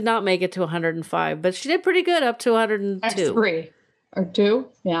 So she did not make it to 105, but she did pretty good up to 102. 3 or 2?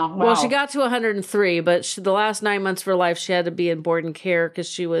 Yeah. Wow. Well, she got to 103, but the last 9 months of her life, she had to be in board and care because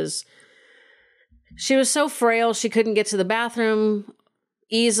she was so frail. She couldn't get to the bathroom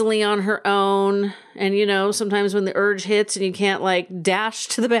easily on her own. And, you know, sometimes when the urge hits and you can't like dash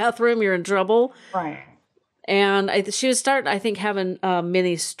to the bathroom, you're in trouble. Right. And she was I think, having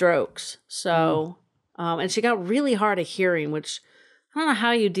mini strokes. So, and she got really hard of hearing, which I don't know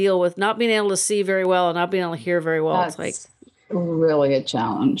how you deal with not being able to see very well and not being able to hear very well. really a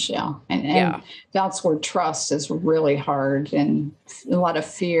challenge. Yeah. Yeah. And that's where trust is really hard and a lot of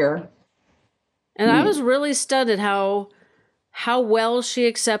fear. And I was really stunned at how well she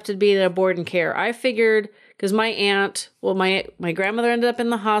accepted being in board and care. I figured, because my aunt, well, my grandmother ended up in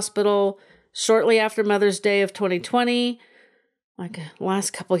the hospital shortly after Mother's Day of 2020. Like, the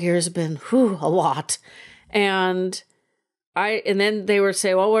last couple of years have been, a lot. And then they were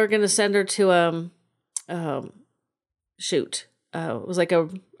saying, well, we're going to send her to, it was like a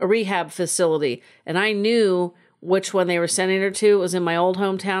rehab facility. And I knew which one they were sending her to. It was in my old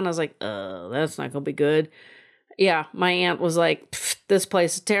hometown. I was like, that's not going to be good. Yeah, my aunt was like, this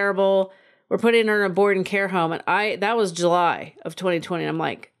place is terrible. We're putting her in a board and care home. And that was July of 2020. I'm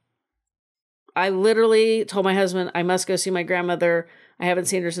like, I literally told my husband, I must go see my grandmother. I haven't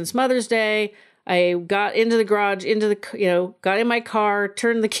seen her since Mother's Day. I got into the garage, got in my car,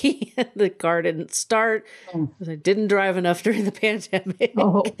 turned the key. The car didn't start because I didn't drive enough during the pandemic.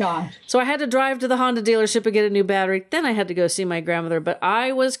 Oh, God. So I had to drive to the Honda dealership and get a new battery. Then I had to go see my grandmother. But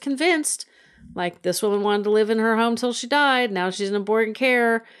I was convinced, like, this woman wanted to live in her home till she died. Now she's in a board and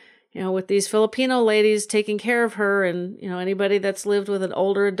care, with these Filipino ladies taking care of her. And, anybody that's lived with an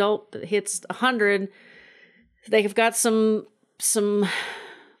older adult that hits 100, they have got some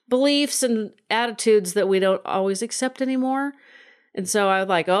beliefs and attitudes that we don't always accept anymore. And so I was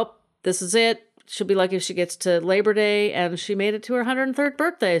like, this is it. She'll be lucky if she gets to Labor Day. And she made it to her 103rd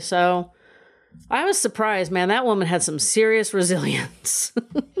birthday. So I was surprised, man. That woman had some serious resilience.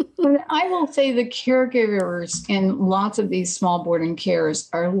 I will say the caregivers in lots of these small boarding cares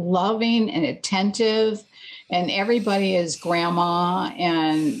are loving and attentive, and everybody is grandma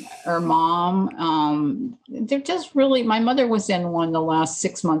and her mom. They're just really, my mother was in one the last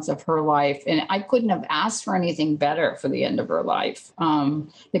 6 months of her life, and I couldn't have asked for anything better for the end of her life.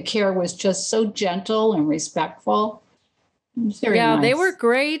 The care was just so gentle and respectful. Very nice. They were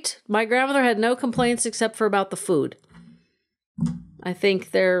great. My grandmother had no complaints except for about the food. I think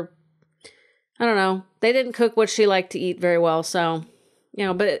I don't know. They didn't cook what she liked to eat very well. So,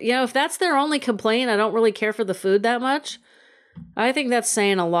 but if that's their only complaint, I don't really care for the food that much. I think that's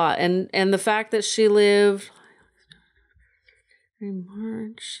saying a lot. And the fact that she lived in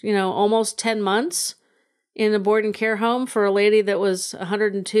March, almost 10 months in a board and care home for a lady that was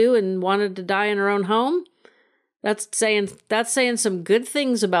 102 and wanted to die in her own home. That's saying some good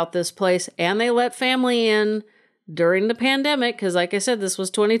things about this place. And they let family in during the pandemic, because like I said, this was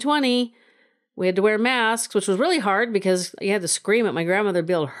 2020. We had to wear masks, which was really hard because you had to scream at my grandmother to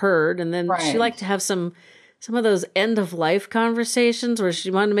be able to heard. And then she liked to have some of those end of life conversations where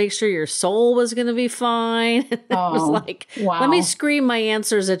she wanted to make sure your soul was going to be fine. It was like, wow. Let me scream my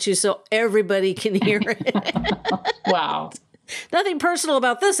answers at you so everybody can hear it. Wow. Nothing personal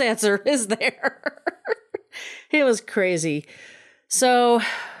about this answer, is there? It was crazy. So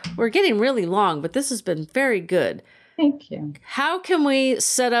we're getting really long, but this has been very good. Thank you. How can we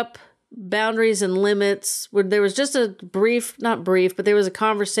set up boundaries and limits? There was just but there was a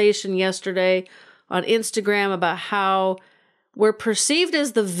conversation yesterday on Instagram about how we're perceived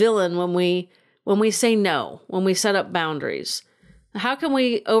as the villain when we say no, when we set up boundaries. How can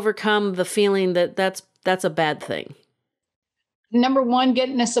we overcome the feeling that that's a bad thing? Number one, get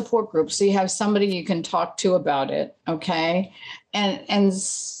in a support group so you have somebody you can talk to about it, okay? And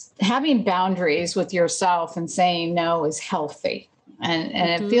having boundaries with yourself and saying no is healthy. And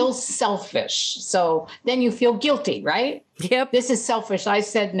it feels selfish. So then you feel guilty, right? Yep. This is selfish. I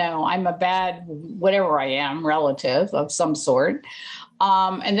said no. I'm a bad, whatever I am, relative of some sort.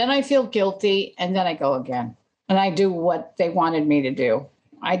 And then I feel guilty. And then I go again. And I do what they wanted me to do.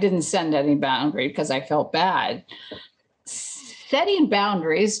 I didn't send any boundary because I felt bad. Setting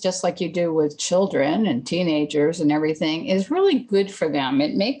boundaries, just like you do with children and teenagers and everything, is really good for them.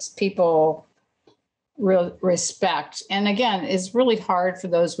 It makes people real respect. And again, it's really hard for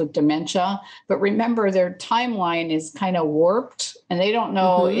those with dementia. But remember, their timeline is kind of warped, and they don't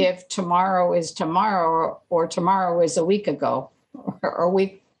know if tomorrow is tomorrow or tomorrow is a week ago or a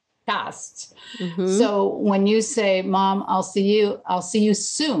week past. So when you say, Mom, I'll see you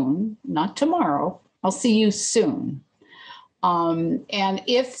soon, not tomorrow, I'll see you soon. And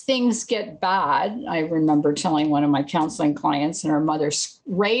if things get bad, I remember telling one of my counseling clients, and her mother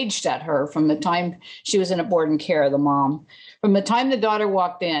raged at her from the time she was in a board and care, the mom. From the time the daughter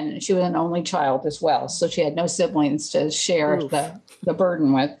walked in, she was an only child as well. So she had no siblings to share the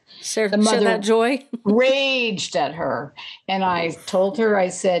burden with. The mother share that joy. raged at her. And I told her, I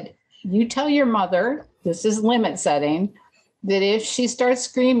said, you tell your mother, this is limit setting, that if she starts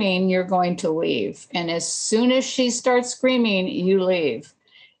screaming, you're going to leave. And as soon as she starts screaming, you leave.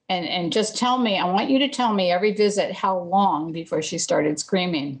 And just tell me, I want you to tell me every visit how long before she started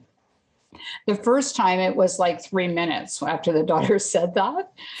screaming. The first time it was like 3 minutes after the daughter said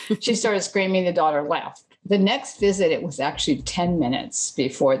that. She started screaming, the daughter left. The next visit, it was actually 10 minutes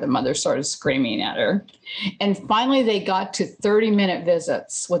before the mother started screaming at her. And finally, they got to 30-minute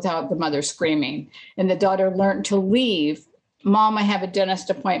visits without the mother screaming. And the daughter learned to leave. Mom, I have a dentist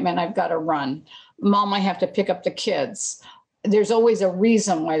appointment. I've got to run. Mom, I have to pick up the kids. There's always a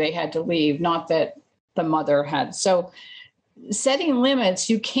reason why they had to leave, not that the mother had. So setting limits,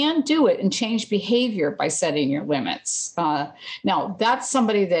 you can do it and change behavior by setting your limits. Now, that's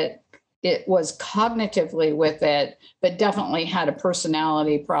somebody that it was cognitively with it, but definitely had a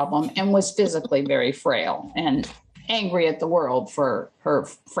personality problem and was physically very frail and angry at the world for her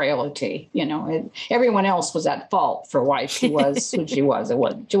frailty. Everyone else was at fault for why she was who she was.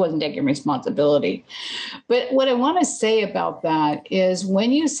 She wasn't taking responsibility. But what I want to say about that is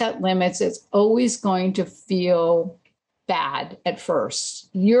when you set limits, it's always going to feel bad at first.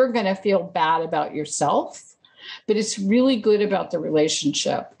 You're going to feel bad about yourself. But it's really good about the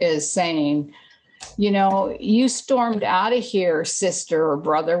relationship is saying, you stormed out of here, sister or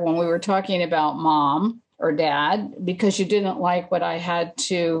brother, when we were talking about mom or dad, because you didn't like what I had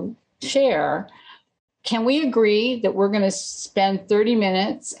to share. Can we agree that we're going to spend 30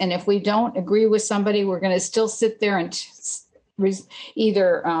 minutes? And if we don't agree with somebody, we're going to still sit there and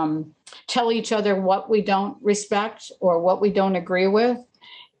either tell each other what we don't respect or what we don't agree with,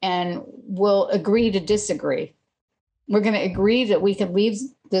 and we'll agree to disagree. We're going to agree that we can leave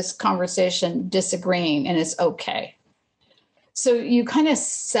this conversation disagreeing, and it's okay. So you kind of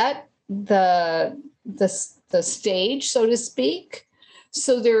set the stage, so to speak.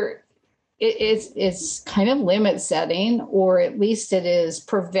 So it's kind of limit setting, or at least it is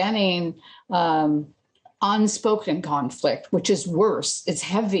preventing unspoken conflict, which is worse. It's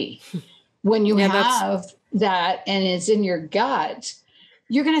heavy. When you have that and it's in your gut,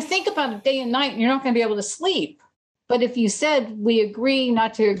 you're going to think about it day and night, and you're not going to be able to sleep. But if you said, we agree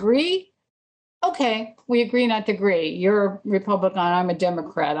not to agree, okay, we agree not to agree. You're a Republican, I'm a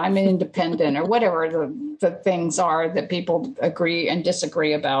Democrat, I'm an independent, or whatever the things are that people agree and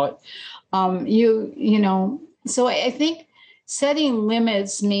disagree about. So I think setting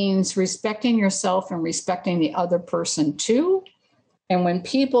limits means respecting yourself and respecting the other person too. And when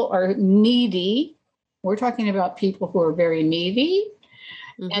people are needy, we're talking about people who are very needy,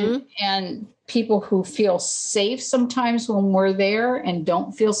 and people who feel safe sometimes when we're there and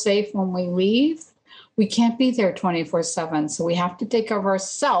don't feel safe when we leave. We can't be there 24/7. So we have to take care of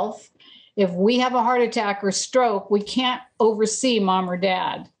ourselves. If we have a heart attack or stroke, we can't oversee mom or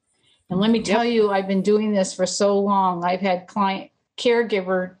dad. And let me tell you, I've been doing this for so long. I've had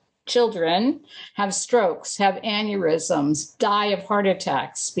caregiver children have strokes, have aneurysms, die of heart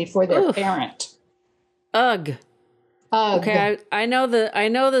attacks before their parent. Ugh. Okay, I know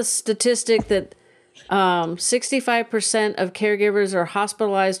the statistic that 65% of caregivers are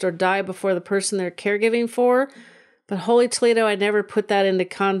hospitalized or die before the person they're caregiving for. But holy Toledo, I never put that into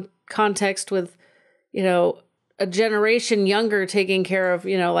context with, a generation younger taking care of,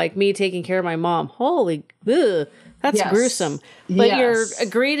 like me taking care of my mom. Holy, that's gruesome. But your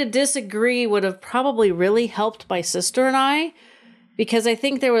agree to disagree would have probably really helped my sister and I, because I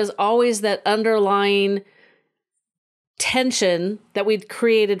think there was always that underlying tension that we'd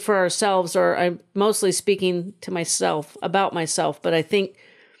created for ourselves, or I'm mostly speaking to myself about myself, but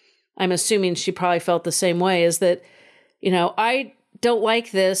I'm assuming she probably felt the same way, is that, I don't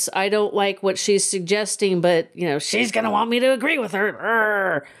like this. I don't like what she's suggesting, but, she's going to want me to agree with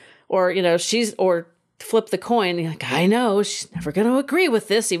her. Or, or flip the coin. You're like, I know she's never going to agree with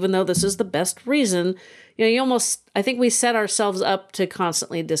this, even though this is the best reason. I think we set ourselves up to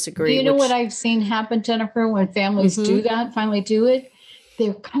constantly disagree. You know what I've seen happen, Jennifer, when families do that, finally do it?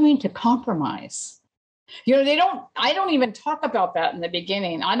 They're coming to compromise. I don't even talk about that in the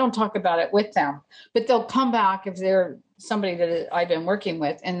beginning. I don't talk about it with them, but they'll come back if they're somebody that I've been working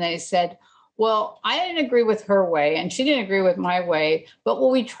with, and they said, well, I didn't agree with her way and she didn't agree with my way, but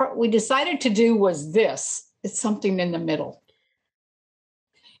what we decided to do was this. It's something in the middle.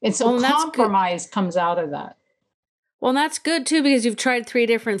 And so compromise comes out of that. Well, that's good too, because you've tried 3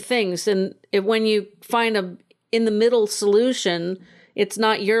 different things. And when you find a in the middle solution, it's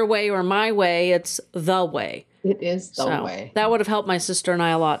not your way or my way, it's the way. It is the way. That would have helped my sister and I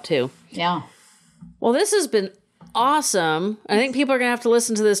a lot too. Yeah. Well, this has been awesome. I think people are going to have to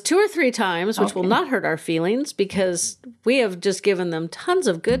listen to this 2 or 3 times, which will not hurt our feelings, because we have just given them tons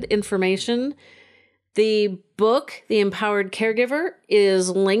of good information. The book, The Empowered Caregiver, is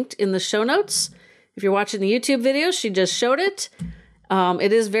linked in the show notes. If you're watching the YouTube video, she just showed it.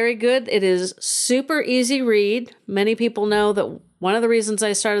 It is very good. It is super easy read. Many people know that one of the reasons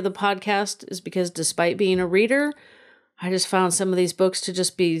I started the podcast is because despite being a reader, I just found some of these books to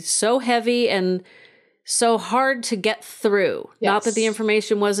just be so heavy and so hard to get through. Yes. Not that the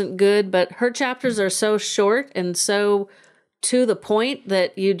information wasn't good, but her chapters are so short and so to the point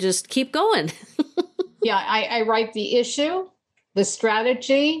that you just keep going. Yeah, I write the issue, the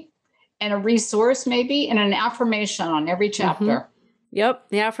strategy, and a resource maybe, and an affirmation on every chapter. Mm-hmm. Yep,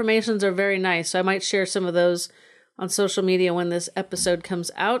 the affirmations are very nice. So I might share some of those on social media when this episode comes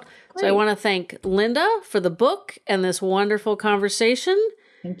out. Great. So I want to thank Linda for the book and this wonderful conversation.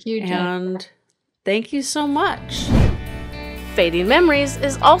 Thank you, Jennifer. And thank you so much. Fading Memories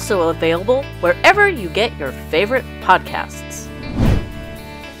is also available wherever you get your favorite podcasts.